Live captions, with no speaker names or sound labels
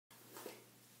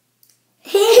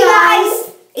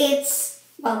It's,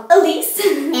 well, Elyse.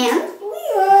 And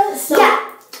Leah. So,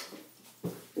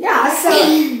 yeah, so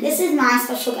this is my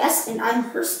special guest, and I'm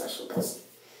her special guest.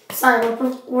 Sorry,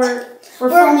 we're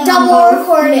filming double on both.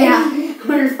 recording. Yeah,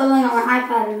 we're filming on our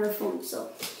iPad and our phone.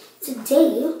 So today,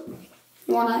 you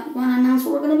wanna announce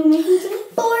what we're gonna be making today?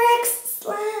 Borax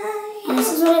slime. And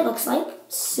this is what it looks like.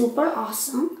 Super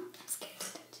awesome.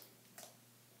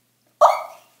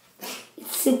 Oh!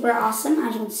 It's super awesome,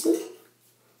 as you can see.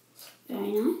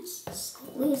 Very nice. So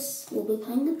Elyse will be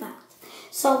playing with that.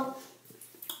 So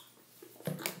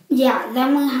yeah,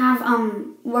 then we have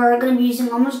we're gonna be using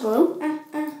Elmer's glue. And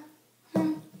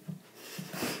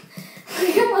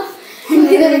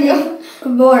then we go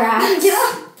borax. Get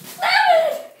off.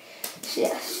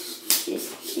 Yeah,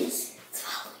 she's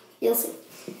following. You'll see.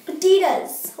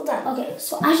 Adidas. Hold on. Okay,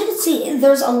 so as you can see,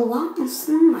 there's a lot of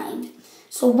slime.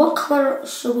 So what color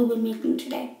should we be making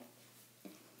today?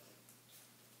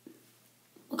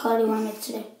 What color do you want to make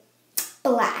today?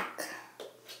 Black.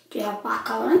 Do you have black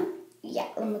coloring? Yeah,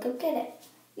 let me go get it.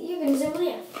 You're gonna say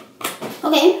Leah.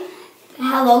 Okay.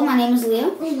 Hello, my name is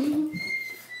Leah.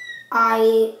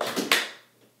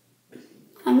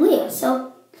 I'm Leah,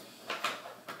 so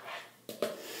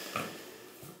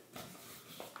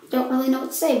don't really know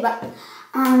what to say, but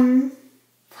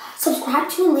subscribe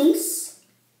to Elyse.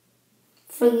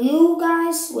 For you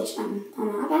guys, which I'm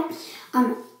not bad.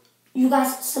 You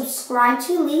guys subscribe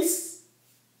to Elyse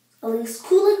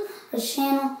Cooley, her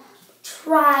channel.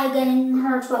 Try getting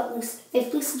her to at least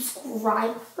 50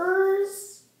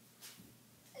 subscribers.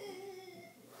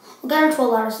 We'll get her to a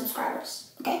lot of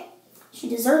subscribers, okay? She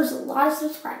deserves a lot of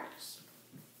subscribers.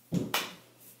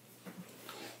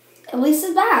 Elyse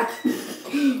is back.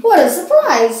 What a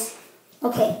surprise.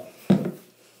 Okay.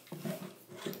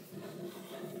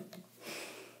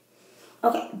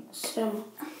 Okay, so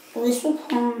Elyse will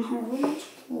put on her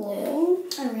glue.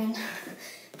 I ran.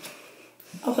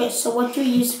 Okay, so what do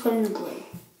you use to put in the glue?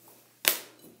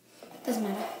 Doesn't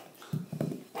matter.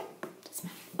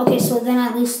 Okay, so then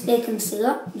at least they can see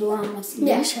it. Do you want to mix it?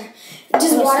 Yeah, sure.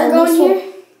 Does water go in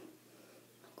here?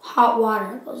 Hot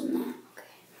water goes in there. Okay.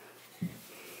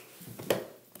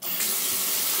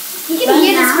 You can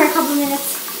hear this for a couple minutes.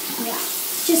 Yeah.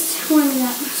 Just warming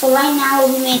up. So right now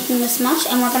we'll be making this much,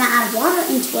 and we're going to add water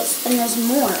into it, so then there's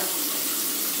more.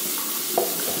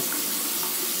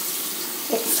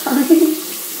 Sorry.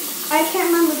 I can't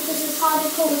remember if this is hot or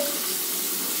cold.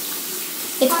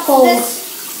 It's Hot cold. this.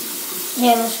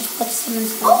 Yeah, let's just put some in.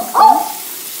 Oh!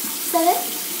 Is that it?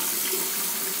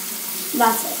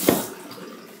 That's it.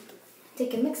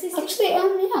 Take a mixy. Actually,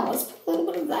 yeah, let's put a little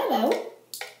bit of that out.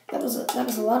 That was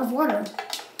a lot of water.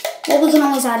 Well, we can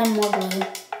always add in more glue.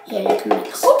 Here, you can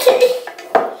mix. Okay.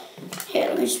 Here,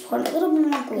 let me just pour a little bit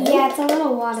more glue. Yeah, it's a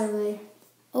little watery.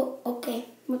 Oh, okay.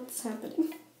 What's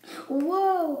happening?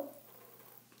 Whoa.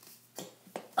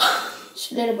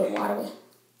 She did a bit watery.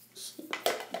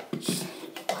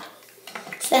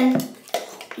 Then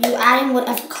you add in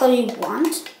whatever color you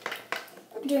want.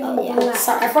 Yeah.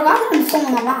 Sorry, I forgot that I'm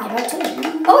filming on my iPad too.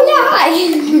 Oh yeah, hi.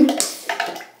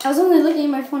 I was only looking at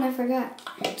my phone, I forgot.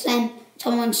 Then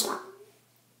tell me when to stop.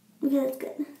 Okay, that's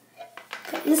good.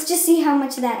 Okay, let's just see how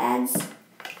much that adds.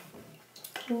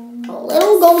 A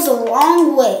little goes a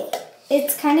long way.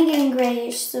 It's kind of getting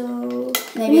grayish, so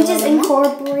Maybe we just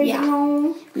incorporate yeah.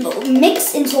 more.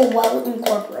 Mix until well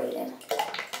incorporated.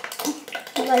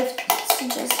 Life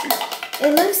suggestion.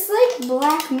 It looks like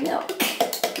black milk.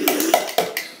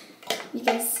 You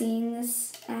guys seeing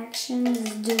this action?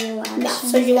 This dual action? Yeah,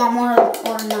 so do you want more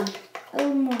or none?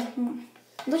 Oh, more.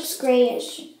 Looks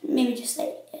grayish. Maybe just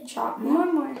a drop more.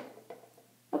 More.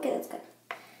 Okay, that's good.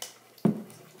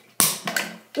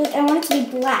 Look, I want it to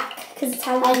be black, because it's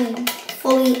how I mean,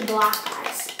 fully black,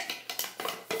 guys.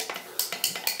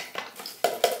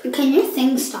 Can your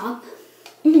thing stop?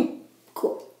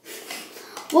 Cool.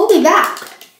 We'll be back.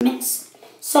 Mix.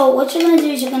 So what you're going to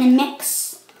do is you're going to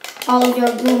mix all of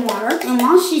your glue and water. And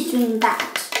while she's doing that,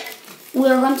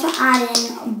 we're going to add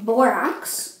in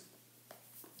borax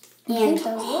and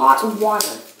hot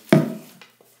water.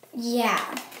 Yeah.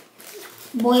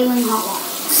 Boiling hot water.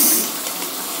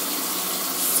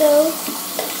 So,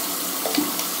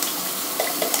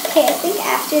 okay, I think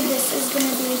after this is going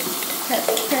to be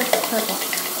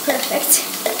perfect.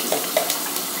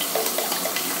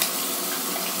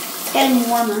 It's getting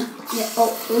warmer. Yeah.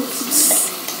 Oh, oops.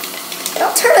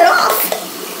 Don't turn it off.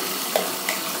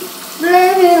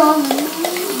 Blame it on the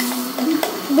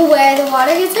Beware, the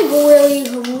water gets like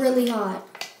really hot.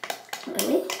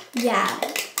 Really? Yeah.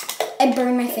 I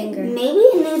burned my finger. Maybe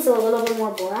it needs a little bit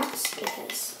more borax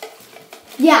because...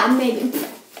 Yeah, maybe.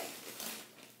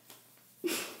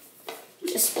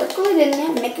 Just in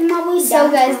there, making my way So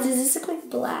down. guys, does this look like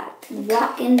black?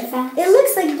 Walking fast. It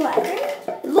looks like black,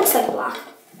 right? It looks like black.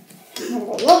 It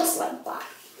looks like black.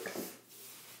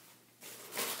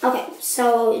 Okay,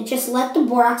 so just let the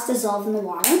borax dissolve in the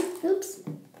water. Oops.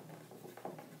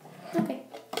 Okay.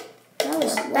 Now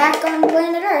we're back on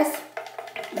planet Earth.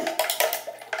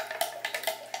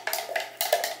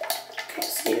 Okay,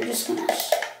 so you're just gonna...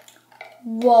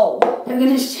 Whoa. You're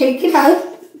gonna shake it out.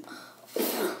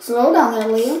 Slow down there,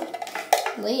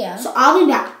 Leah. So I'll be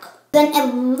back. Then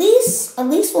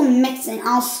Elyse will mix it.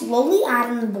 I'll slowly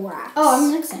add in the borax. Oh,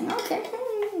 I'm mixing. Okay.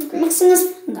 Mixing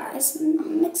is fun, guys.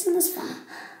 Mixing is fun.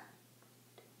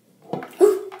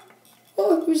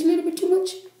 Oh, there's a little bit too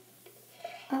much.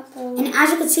 Uh-oh. And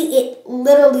as you can see, it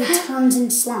literally turns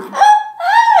into slime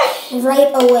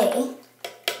right away.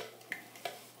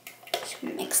 Just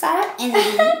mix that up and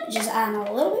then just add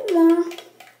a little bit more.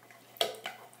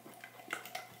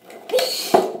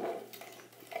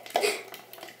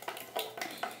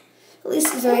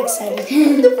 Elyse is very excited.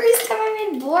 The first time I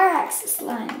made borax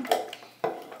slime.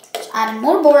 Just adding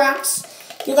more borax.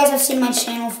 You guys have seen my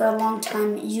channel for a long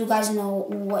time. You guys know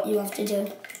what you have to do.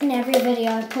 In every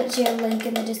video, I put your link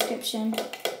in the description.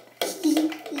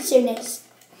 It's so nice.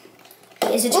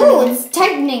 Is it Oh, turning? it's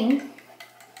tightening.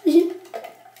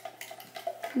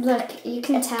 Look, you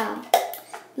can tell.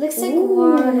 Looks like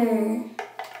water.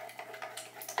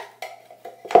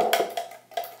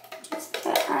 Just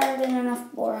added in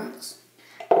enough borax.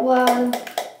 Wow.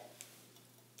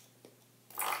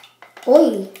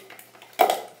 Oi.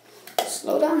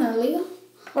 Slow down there, Leah.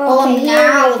 Okay,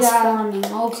 now it's forming.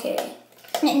 Okay.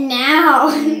 Now.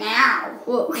 Now.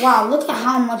 Wow, look at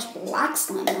how much black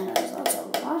slime there is. That's a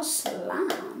lot of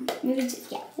slime. Maybe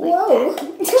just, yeah. Whoa.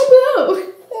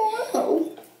 Whoa.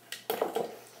 Whoa.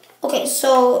 Okay,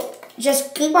 so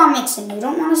just keep on mixing. You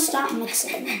don't want to stop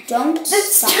mixing. Don't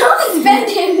stop. Straw is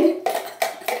bending.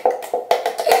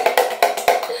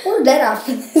 We're dead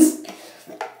after this.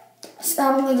 It's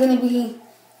not only going to be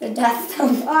the death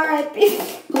of R.I.P.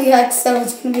 Leah, so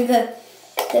it's going to be the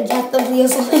death of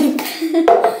Leah's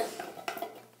life.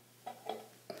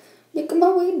 Making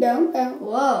my way down now.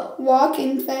 Whoa.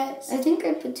 Walking fast. I think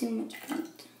I put too much paint.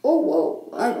 Oh, whoa.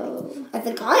 I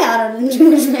think I added in too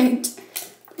much paint.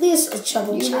 Leah's a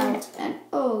chubby child. And,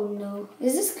 oh no.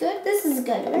 Is this good? This is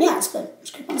good, right? Yeah, it's good.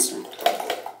 Just keep on stirring.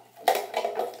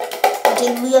 What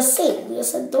did Leah say? Leah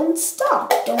said, don't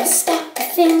stop. Don't stop the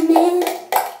filming.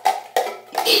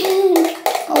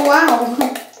 Oh, wow.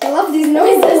 I love these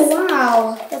noises. Oh,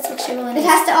 wow. That's actually really nice. It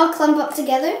has to all clump up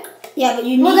together? Yeah, but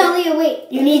you need... Well, no, Leah,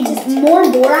 wait. You need more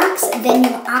borax than you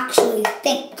actually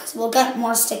think. Because we'll get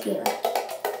more stickier.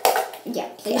 Yeah,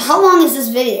 please. How long is this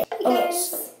video? Okay,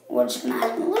 So we're just going to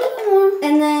add a little bit more.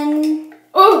 And then...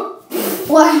 Oh!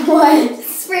 What?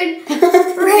 Sprayed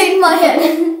right in my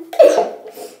head.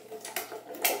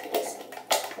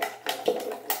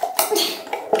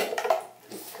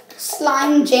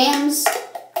 Slime jams.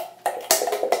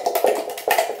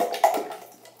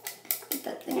 Put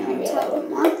that thing Maybe on a top. little bit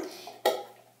more.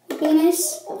 Would be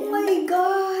nice. Oh my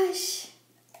gosh.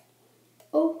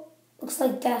 Oh, looks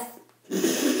like death.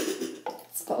 It's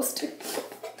supposed to.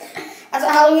 That's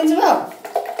what Halloween's about.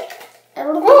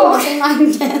 Everyone Oh. saying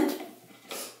I'm death.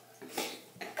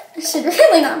 It should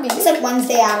really not be. It's like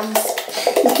Wednesday Addams.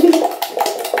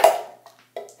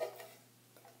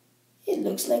 It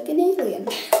looks like an alien.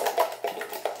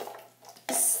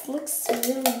 This looks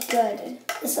really good.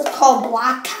 This is called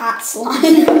black cat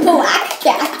slime. Black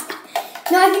cat.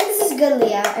 No, I think this is good,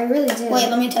 Leah. I really do. Wait,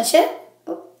 let me touch it.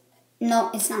 Oh. No,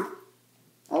 it's not.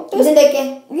 Oh,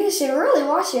 Sticky. you should really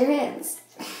wash your hands.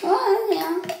 Oh,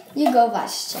 yeah. You go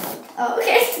wash, child. Oh,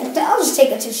 okay. I'll just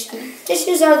take a tissue.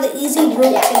 Tissues are the easy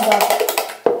route to go.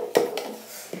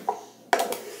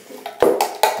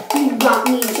 You got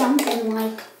me jumping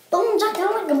like Boom,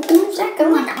 jack-a-like-a, boom,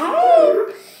 jack-a-like-a.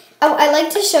 Oh, I like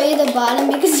to show you the bottom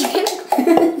because you can...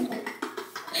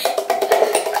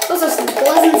 those are some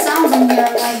pleasant sounds in here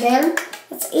right there.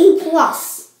 That's A+.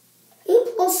 A+.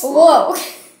 Whoa.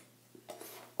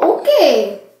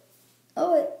 Okay.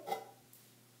 Oh, it...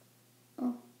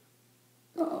 Oh.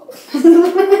 Oh. I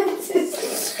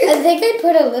think I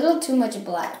put a little too much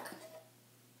black.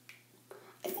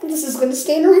 I think this is going to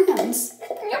stay in our hands.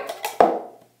 Yep.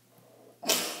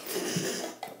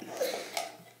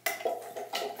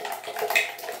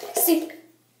 See,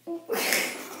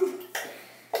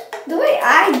 the way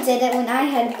I did it when I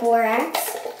had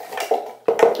borax,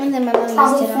 and then my mom used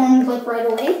Probably it on. formed like right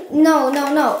away. No.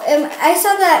 I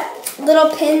saw that little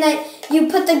pin that you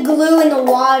put the glue in the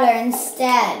water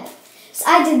instead. So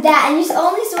I did that, and you're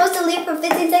only supposed to leave for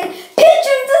 15 seconds.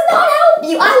 Pictures does not help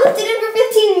you. I left it in for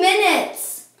 15 minutes.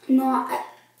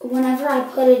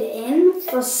 put it in,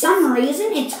 for some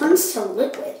reason, it turns to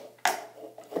liquid.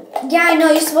 Yeah, I know.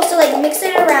 You're supposed to like mix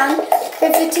it around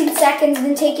for 15 seconds,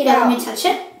 then take it out. Let me touch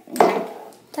it. Okay.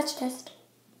 Touch test.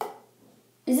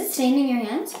 Is it staining your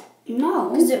hands? No.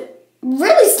 Because it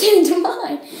really stained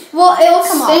mine. Well, it will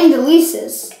come off. Stained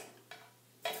Elyse's.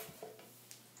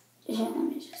 Yeah, let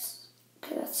me just.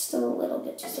 Okay, that's still a little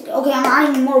bit just. Okay, I'm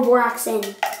adding more borax in.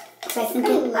 Because I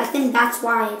think that's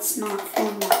why it's not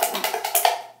forming like that.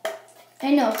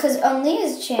 I know, because on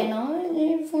Leah's channel,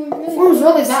 it forms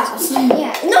really fast.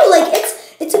 Yeah. No, like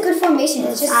it's a good formation.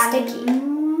 It's just sticky.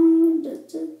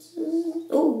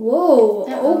 Oh, whoa.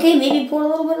 Uh-oh. Okay, maybe pour a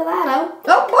little bit of that out.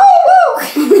 Oh, whoa,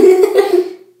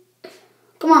 whoa.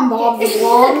 Come on, Bob the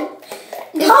Blob.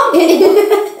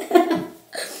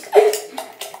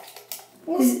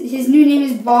 His new name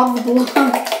is Bob the Blob.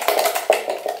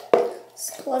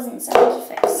 It's pleasant sound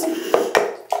effects.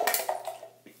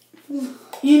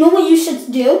 You know what you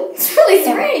should do? It's really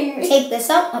spraying. Take this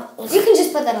up. You can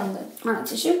just put that on the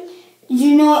tissue.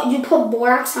 You know, you put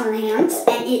borax on your hands,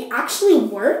 and it actually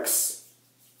works.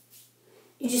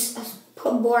 You just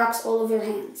put borax all over your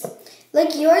hands.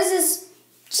 Like yours is.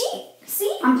 Gee,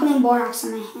 see? I'm putting borax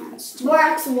on my hands.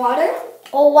 Borax water?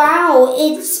 Oh wow!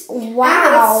 It's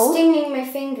wow. It's stinging my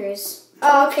fingers.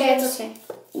 Oh, okay, it's okay.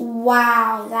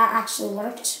 Wow, that actually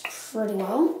worked pretty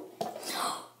well.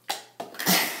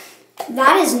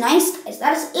 That is nice, guys.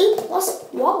 That is A+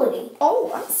 quality.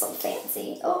 Oh, I'm so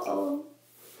fancy. Oh.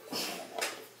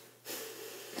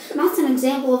 That's an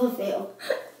example of a fail.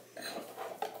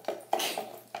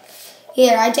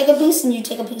 Here, I take a piece and you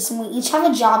take a piece, and we each have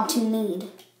a job to knead.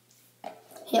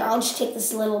 Here, I'll just take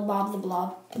this little Bob the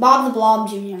Blob. Bob the Blob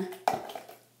Jr.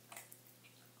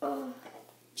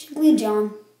 Chili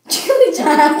John. Chili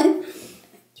John.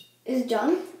 Is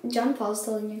John Paul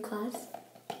still in your class?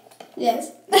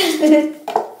 Yes.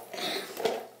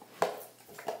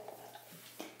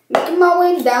 Making my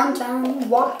way downtown,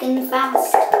 walking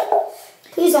fast.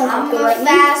 Please don't copyright me. I'm a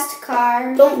fast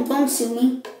car. Don't sue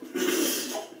me.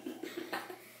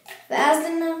 Fast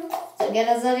enough to get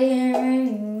us out of here.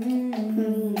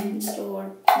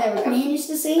 Store. There we go. Managed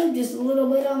to save just a little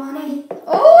bit of money.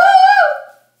 Oh,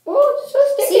 so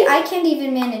sticky. See, I can't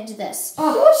even manage this.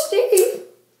 Oh, so sticky.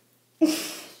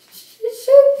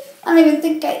 I don't even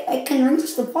think I can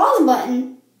reach the pause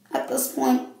button at this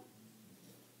point.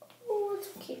 Oh, it's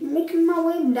okay. Making my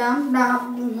way down,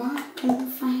 walking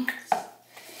fast.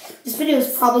 This video is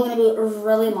probably going to be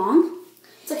really long.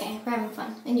 It's okay. We're having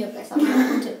fun. And you guys are having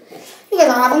fun too. You guys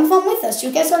are having fun with us.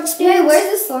 You guys are experiencing. Yeah, where's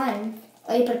the slime?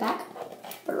 Oh, you put it back?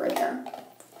 Put it right there.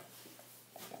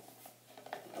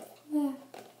 Where?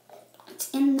 It's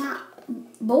in that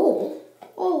bowl.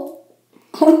 Oh.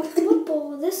 What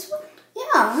bowl? This one?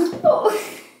 Yeah. Oh.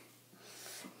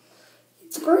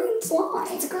 It's green slime.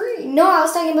 It's green. No, I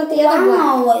was talking about the other one.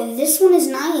 Wow, this one is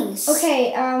nice.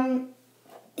 Okay,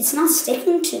 it's not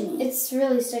sticking to me. It's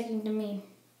really sticking to me.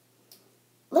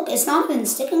 Look, it's not even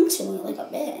sticking to me like a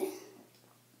bit.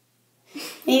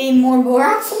 Maybe more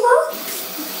borax alone?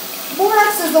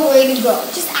 Borax is the way to go.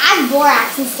 Just add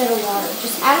borax instead of water.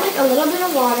 Just add like a little bit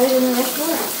of water and the rest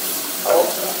borax. Oh,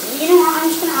 you know what? I'm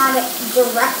just gonna add it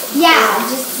direct.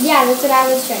 Yeah, that's what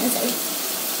I was trying to say.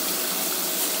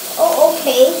 Oh,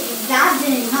 okay. That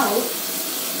didn't help.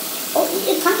 Oh,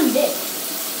 it kind of did.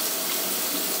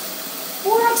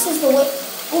 Borax is the way.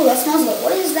 Oh, that smells good.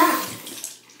 What is that?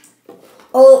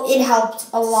 Oh, it helped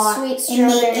a lot. Sweet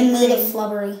strawberry. It made it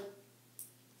flubbery.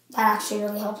 That actually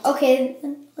really helped. Okay,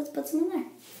 then let's put some in there.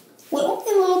 Wait,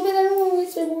 only a little bit. I don't want to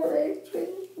waste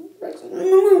borax.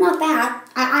 No, not that.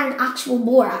 I added actual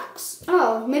borax.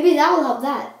 Oh, maybe that will help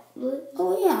that.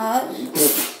 Oh, yeah.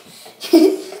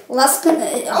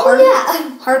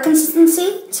 Hard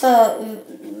consistency to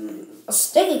a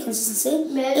sticky consistency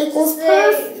equals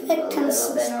perfect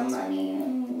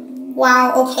consistency.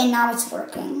 Wow, okay, now it's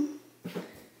working.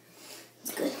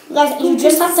 It's good. You guys, you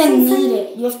just have to knead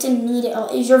it. You have to knead it.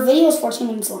 Your video is 14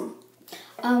 minutes long.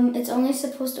 It's only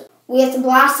supposed to... We have to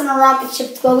blast on a rocket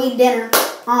ship to go eat dinner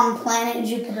on planet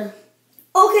Jupiter.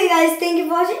 Okay, guys, thank you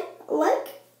for watching.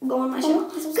 Go on my channel.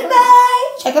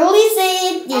 Goodbye. Check out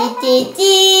Elyse.